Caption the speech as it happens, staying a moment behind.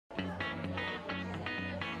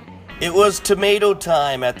It was tomato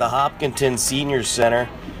time at the Hopkinton Senior Center.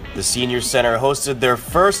 The Senior Center hosted their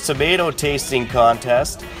first tomato tasting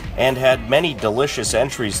contest and had many delicious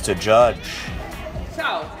entries to judge.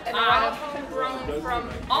 So,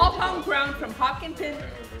 all homegrown from Hopkinton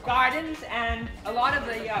Gardens, and a lot of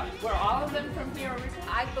the, were all of them from here originally?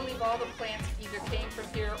 I believe all the plants either came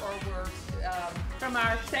from here or were from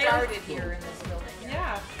our sales started here in this building.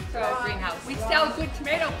 Yeah, so greenhouse. We sell good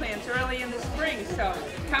tomato plants early in the spring, so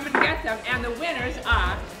come and get them. And the winners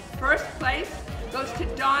are, first place goes to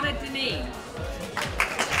Donna Deneen.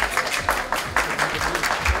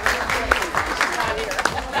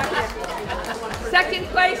 Second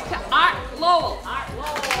place to Art Lowell.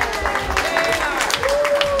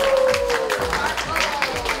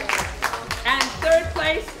 And third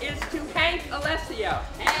place is to Hank Alessio.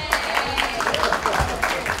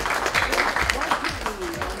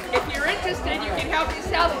 If you're interested, you can help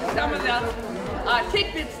yourself to some of the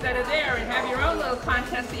tidbits that are there and have your own little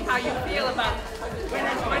contest, see how you feel about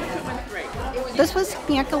winners 1, 2, and 3. This was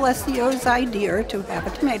Hank Alessio's idea to have a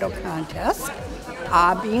tomato contest.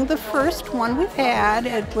 Being the first one we've had,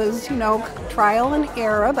 it was, trial and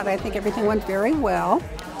error, but I think everything went very well.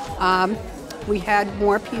 We had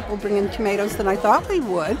more people bring in tomatoes than I thought we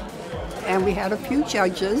would, and we had a few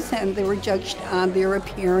judges, and they were judged on their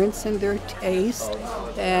appearance and their taste,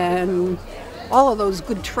 and all of those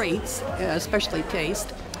good traits, especially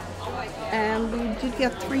taste. And we did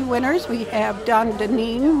get 3 winners. We have Don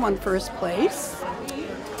Deneen won first place,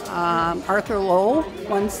 Arthur Lowell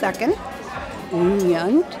won second,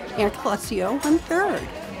 and Hank Alessio won third.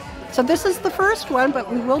 So this is the first one, but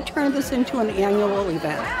we will turn this into an annual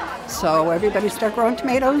event. So everybody start growing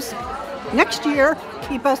tomatoes. Next year,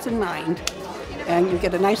 keep us in mind. And you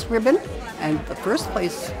get a nice ribbon, and the first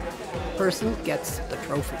place person gets the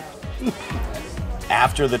trophy.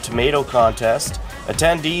 After the tomato contest,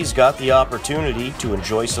 attendees got the opportunity to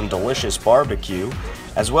enjoy some delicious barbecue,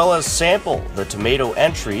 as well as sample the tomato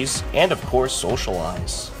entries and, of course,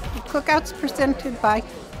 socialize. The cookout's presented by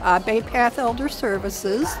Bay Path Elder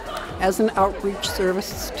Services as an outreach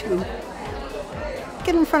service to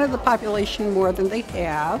get in front of the population more than they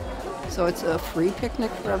have. So it's a free picnic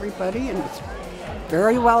for everybody, and it's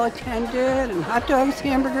very well attended, and hot dogs,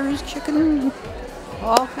 hamburgers, chicken,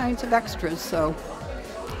 all kinds of extras. So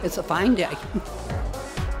it's a fine day.